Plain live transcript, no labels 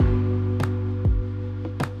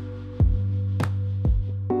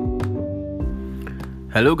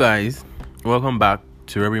Hello, guys. Welcome back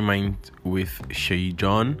to Every Mind with Shay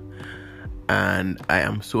John, and I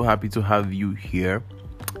am so happy to have you here.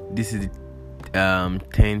 This is the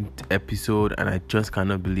 10th episode, and I just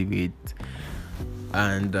cannot believe it.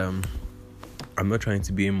 And I'm not trying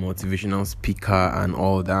to be a motivational speaker and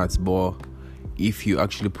all that, but if you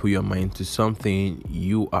actually put your mind to something,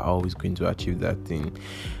 you are always going to achieve that thing.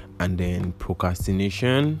 And then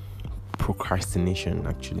procrastination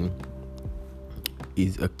actually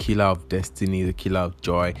is a killer of destiny, a killer of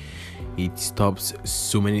joy. It stops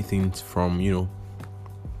so many things from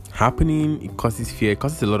happening. It causes fear, it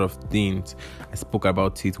causes a lot of things. I spoke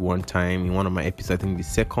about it one time in one of my episodes, I think the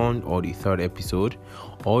second or the third episode,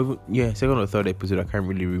 or even second or third episode, I can't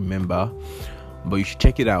really remember, but you should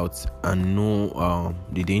check it out and know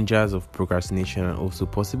the dangers of procrastination and also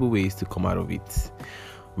possible ways to come out of it,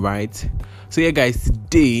 right? So guys,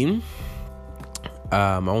 today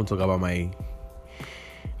I want to talk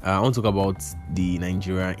about the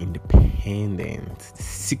Nigerian independence,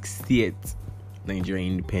 60th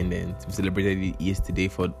Nigerian independence. We celebrated it yesterday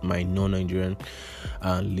for my non-Nigerian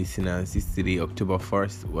listeners. Yesterday, October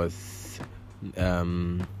 1st, was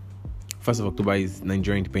 1st of October is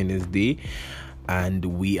Nigerian Independence Day, and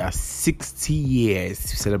we are 60 years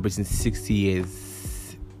celebrating 60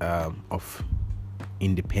 years of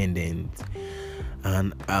independence.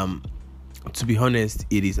 And to be honest,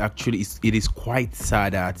 it is quite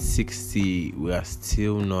sad that at 60 we are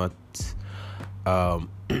still not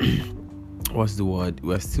what's the word?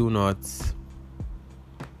 We are still not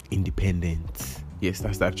independent. Yes,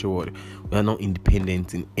 that's the actual word. We are not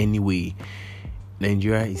independent in any way.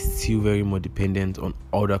 Nigeria is still very more dependent on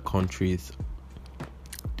other countries,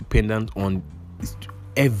 dependent on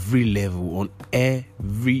every level, and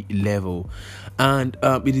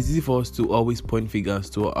it is easy for us to always point fingers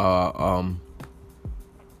to our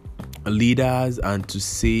leaders and to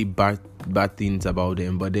say bad things about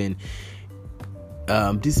them, but then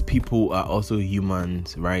these people are also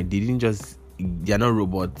humans, right? They're not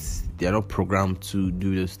robots, they're not programmed to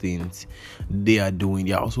do those things they're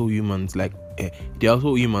also humans like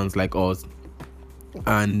us.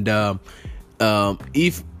 And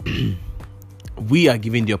if we are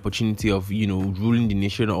given the opportunity of ruling the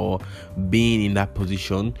nation or being in that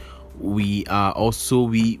position, we most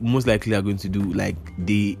likely are going to do like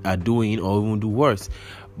they are doing or even do worse.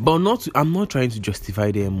 But I'm not trying to justify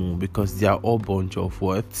them because they are all bunch of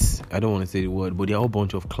what? I don't want to say the word, but they are all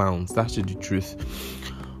bunch of clowns. That's the truth.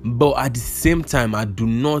 But at the same time, I'm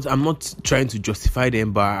not trying to justify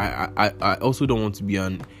them, but I also don't want to be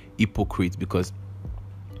an hypocrite because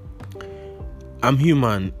I'm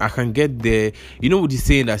human. I can get there. You know what the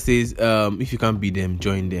saying that says, if you can't beat them,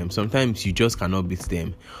 join them. Sometimes you just cannot beat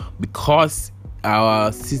them because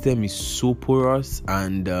our system is so porous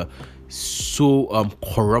and so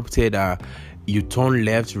corrupted that you turn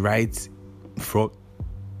left, right, front.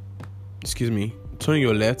 Turn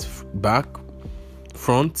your left, back,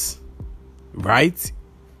 front, right.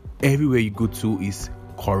 Everywhere you go to is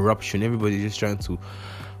corruption. Everybody's just trying to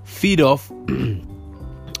feed off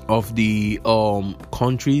of the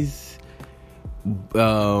countries,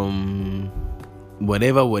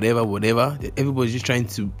 whatever.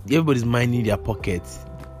 Everybody's minding their pockets.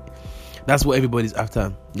 That's what everybody's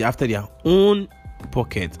after. They're after their own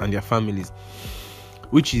pockets and their families,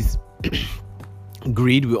 which is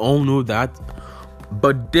greed. We all know that.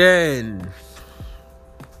 But then,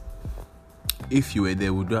 if you were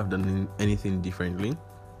there, would you have done anything differently?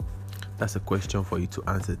 That's a question for you to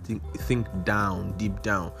answer. Think deep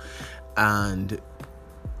down. And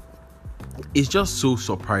it's just so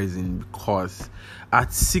surprising because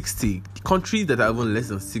at 60, countries that are even less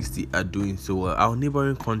than 60 are doing so well. Our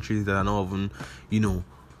neighboring countries that are not even,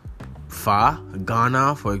 far.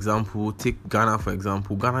 Ghana, for example. Take Ghana, for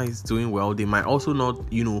example. Ghana is doing well. They might also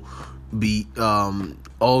not, be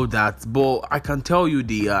all that. But I can tell you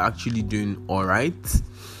they are actually doing all right.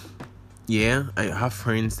 Yeah, I have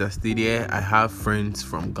friends that stay there. I have friends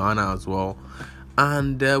from Ghana as well.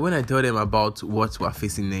 And when I tell them about what we're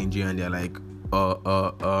facing in Nigeria, and they're like,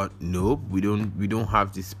 no, we don't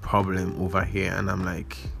have this problem over here. And I'm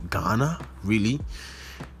like, Ghana? Really?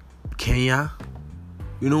 Kenya?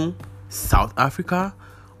 South Africa?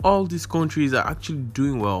 All these countries are actually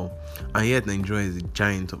doing well. And yet Nigeria is a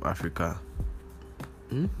giant of Africa.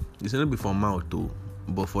 It's not before mouth though.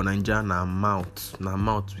 But for Nigeria, now mouth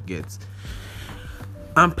we get.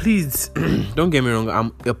 And please, don't get me wrong,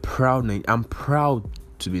 I'm proud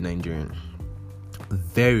to be Nigerian.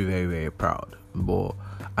 Very, very, very proud. But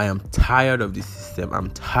I am tired of the system. I'm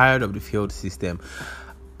tired of the failed system.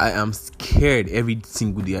 I am scared every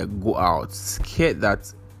single day I go out. Scared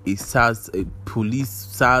that a SARS, a police,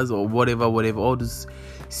 SARS, or whatever, all those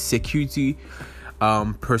security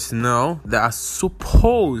personnel that are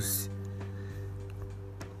supposed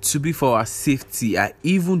to be for our safety are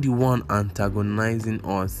even the one antagonizing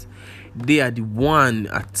us. They are the one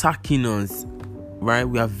attacking us, right?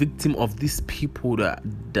 We are victim of these people that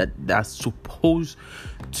are supposed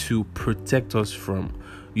to protect us from,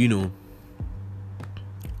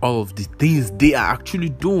 all of the things they are actually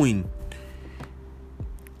doing.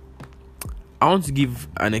 I want to give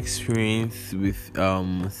an experience with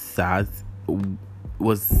SARS. It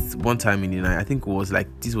was one time in the night. I think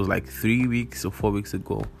this was like 3 weeks or 4 weeks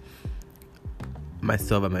ago.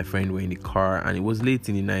 Myself and my friend were in the car, and it was late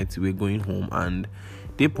in the night. We were going home, and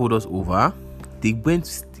they pulled us over. They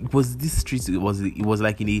went. It was this street. It was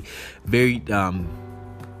like in a very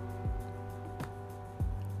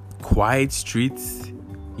quiet street,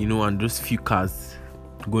 and just few cars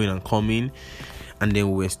going and coming. And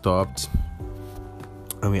then we were stopped,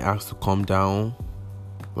 and we asked to come down.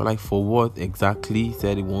 We're like, for what exactly? He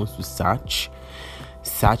said he wants to search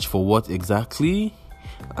for what exactly?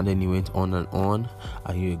 And then he went on and on.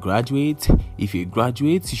 Are you a graduate? If you're a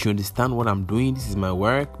graduate, you should understand what I'm doing. This is my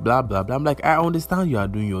work, blah blah blah. I'm like, I understand you are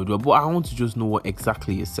doing your job, but I want to just know what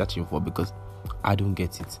exactly you're searching for, because I don't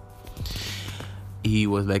get it. He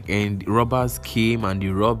was like, and robbers came and they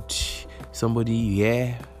robbed somebody.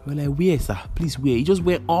 Yeah, we're like, where, sir? Please, where? He just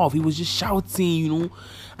went off. He was just shouting,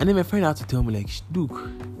 And then my friend had to tell me, like, look,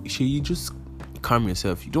 should you just calm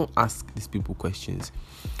yourself? You don't ask these people questions.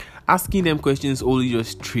 Asking them questions only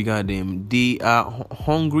just trigger them. They are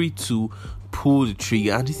hungry to pull the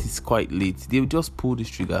trigger, and this is quite late. They will just pull this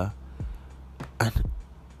trigger, and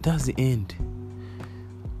that's the end.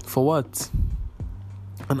 For what?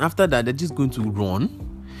 And after that, they're just going to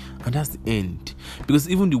run, and that's the end. Because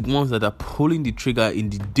even the ones that are pulling the trigger in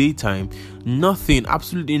the daytime,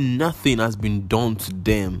 absolutely nothing has been done to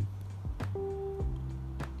them.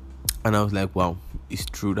 And I was like, wow, it's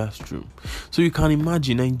true, that's true. So you can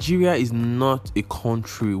imagine, Nigeria is not a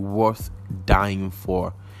country worth dying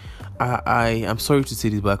for. I am sorry to say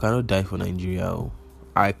this, but I cannot die for Nigeria.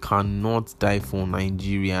 I cannot die for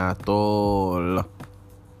Nigeria at all.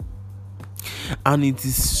 And it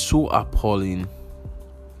is so appalling.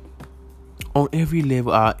 On every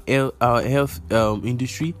level, our health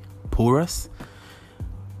industry, porous.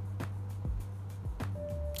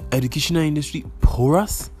 Educational industry,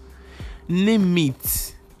 porous. Name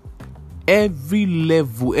it. Every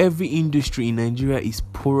level, every industry in Nigeria is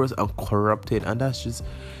porous and corrupted, and that's just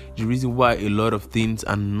the reason why a lot of things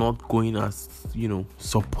are not going as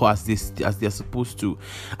as they're supposed to.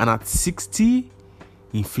 And at 60,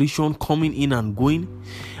 inflation coming in and going.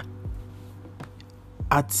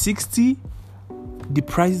 At 60, the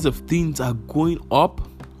prices of things are going up.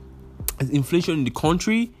 As inflation in the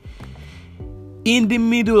country. In the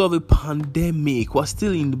middle of a pandemic, we're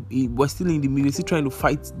still in the middle, we're still trying to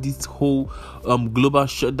fight this whole global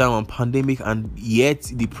shutdown and pandemic, and yet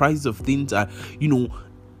the prices of things are,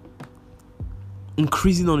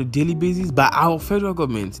 increasing on a daily basis by our federal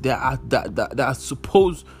government. That are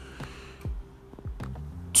supposed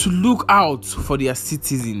to look out for their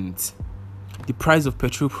citizens. The price of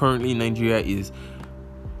petrol currently in Nigeria is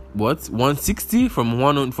 160 from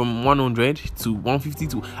 100 to 150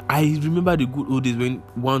 to. I remember the good old days when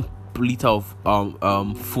 1 liter of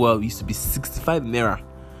fuel used to be 65 naira.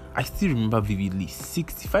 I still remember vividly,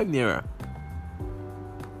 65 naira.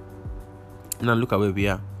 Now look at where we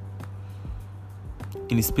are.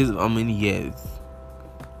 In the space of how many years?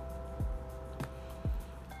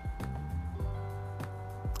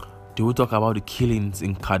 They will talk about the killings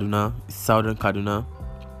in Kaduna, southern Kaduna.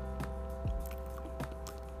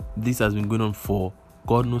 This has been going on for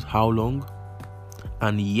God knows how long,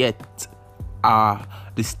 and yet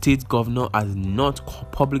the state governor has not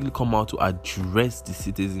publicly come out to address the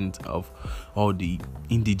citizens of all the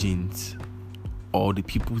indigents or the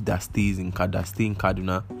people that stay in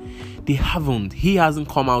Kaduna. They haven't. He hasn't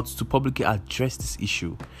come out to publicly address this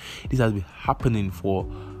issue. This has been happening for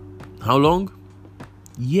how long?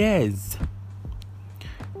 Years.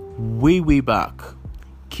 Way back.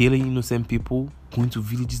 Killing innocent people, going to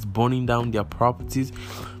villages, burning down their properties,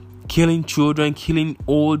 killing children, killing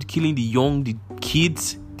old, killing the young, the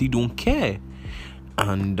kids. They don't care.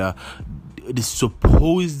 And the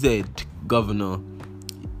supposed governor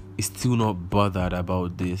is still not bothered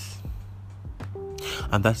about this.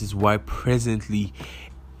 And that is why presently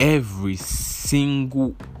every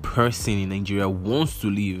single person in Nigeria wants to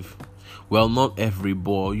leave. Well, not every,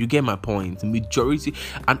 but you get my point. Majority,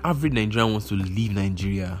 an average Nigerian wants to leave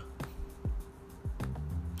Nigeria.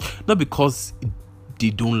 Not because they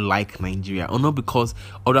don't like Nigeria, or not because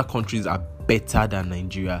other countries are better than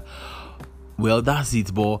Nigeria. Well, that's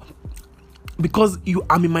it. But because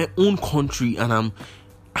I'm in my own country and I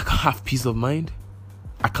can't have peace of mind.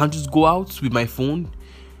 I can't just go out with my phone.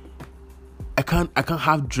 I can't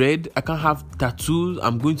have dread. I can't have tattoos.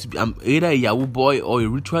 I'm either a Yahoo boy or a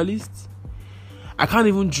ritualist. I can't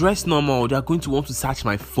even dress normal. They're going to want to search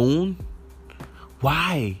my phone.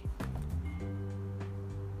 Why?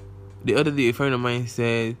 The other day, a friend of mine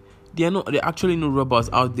said there are actually no robbers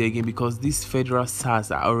out there again because these federal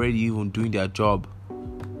SARS are already even doing their job.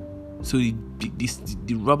 So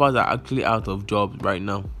the robbers are actually out of jobs right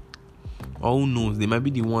now. Or who knows? They might be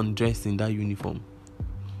the one dressed in that uniform,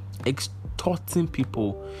 extorting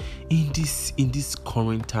people in this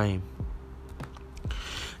current time.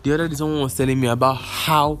 The other day, someone was telling me about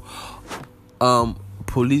how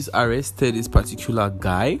police arrested this particular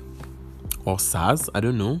guy or SARS, I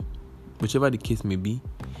don't know, whichever the case may be,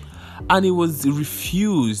 and he was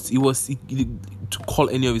refused. To call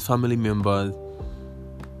any of his family members.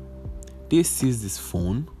 They seized his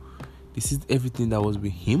phone, they seized everything that was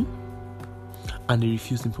with him, and they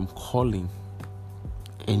refused him from calling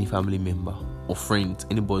any family member or friend,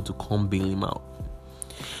 anybody to come bail him out.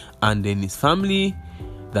 And then his family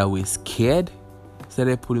that were scared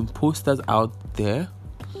started putting posters out there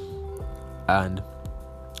and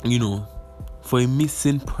for a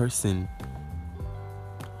missing person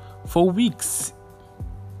for weeks,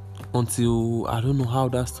 until I don't know how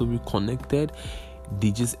that story connected.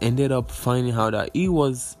 They just ended up finding out that he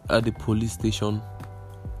was at the police station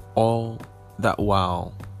all that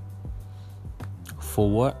while. For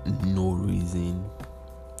what? No reason.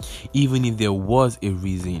 Even if there was a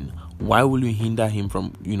reason, why will you hinder him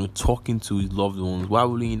from talking to his loved ones? Why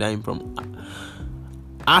will you hinder him from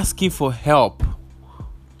asking for help?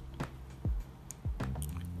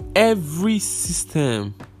 The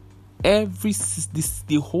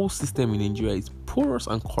whole system in Nigeria is porous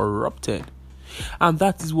and corrupted, and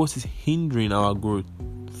that is what is hindering our growth.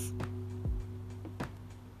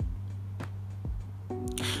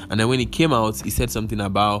 And then when he came out, he said something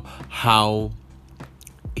about how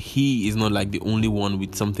he is not like the only one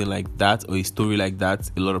with something like that or a story like that.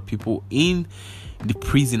 A lot of people in the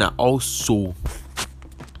prison are also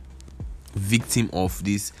victim of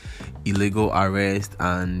this illegal arrest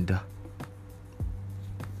and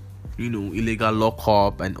illegal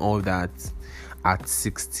lockup and all that. At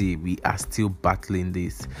 60, we are still battling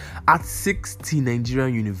this. At 60,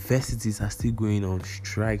 Nigerian universities are still going on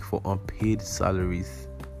strike for unpaid salaries.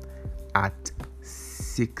 At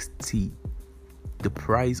 60, the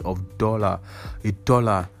price of a dollar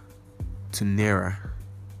to naira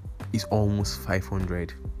is almost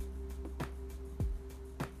 500.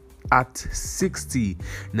 At 60,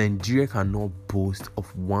 Nigeria cannot boast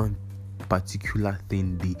of one particular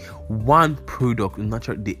thing, the one product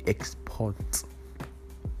naturally they export.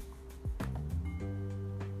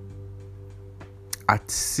 At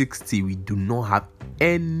 60, we do not have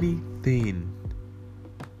anything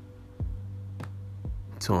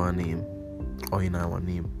to our name or in our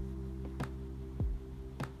name.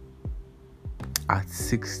 At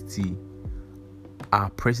 60, our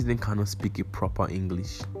president cannot speak a proper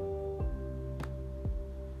English.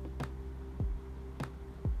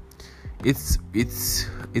 It's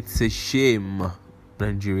a shame,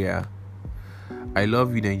 Nigeria. I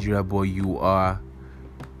love you, Nigeria, but you are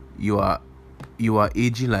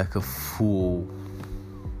aging like a fool.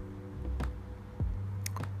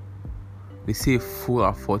 They say a fool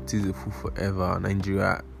at 40 is a fool forever.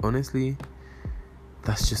 Nigeria, honestly,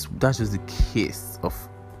 that's just the case of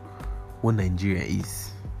what Nigeria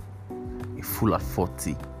is. A fool at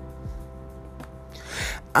 40.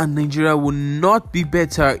 And Nigeria will not be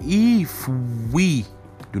better if we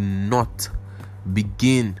do not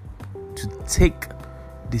begin to take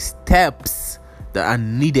the steps that are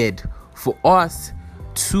needed for us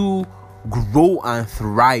to grow and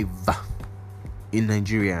thrive in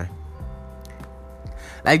Nigeria.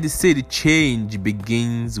 Like they say, the change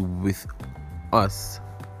begins with us.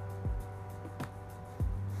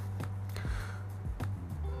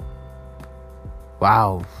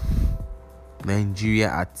 Wow. Nigeria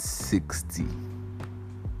at 60.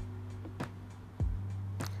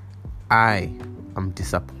 I am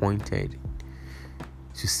disappointed,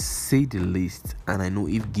 to say the least, and I know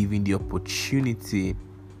if given the opportunity,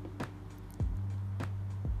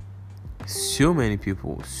 so many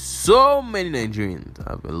people, so many Nigerians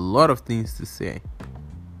have a lot of things to say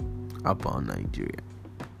about Nigeria.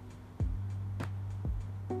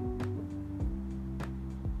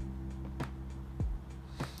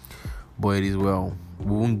 But it is well.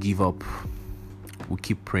 We won't give up. We'll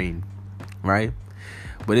keep praying, right?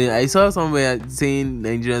 But then I saw somewhere saying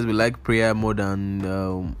Nigerians will like prayer more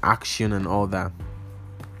than action and all that.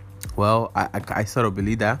 Well, I sort of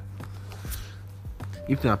believe that.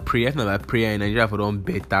 If not prayer in Nigeria for don't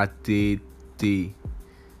better day.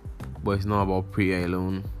 But it's not about prayer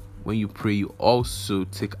alone. When you pray, you also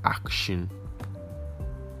take action.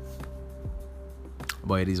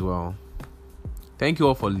 But it is well. Thank you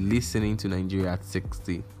all for listening to Nigeria at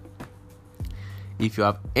 60. If you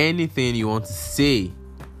have anything you want to say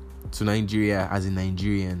to Nigeria as a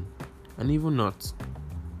Nigerian, and even not,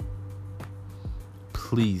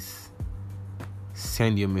 please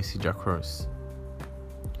send your message across.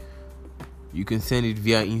 You can send it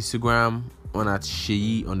via Instagram on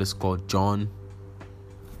 @Sheyi_John,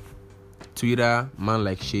 Twitter man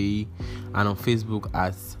like Sheyi, and on Facebook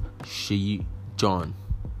as Sheyi John.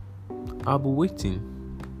 I'll be waiting.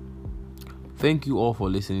 Thank you all for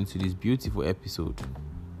listening to this beautiful episode.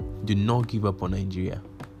 Do not give up on Nigeria.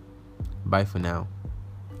 Bye for now.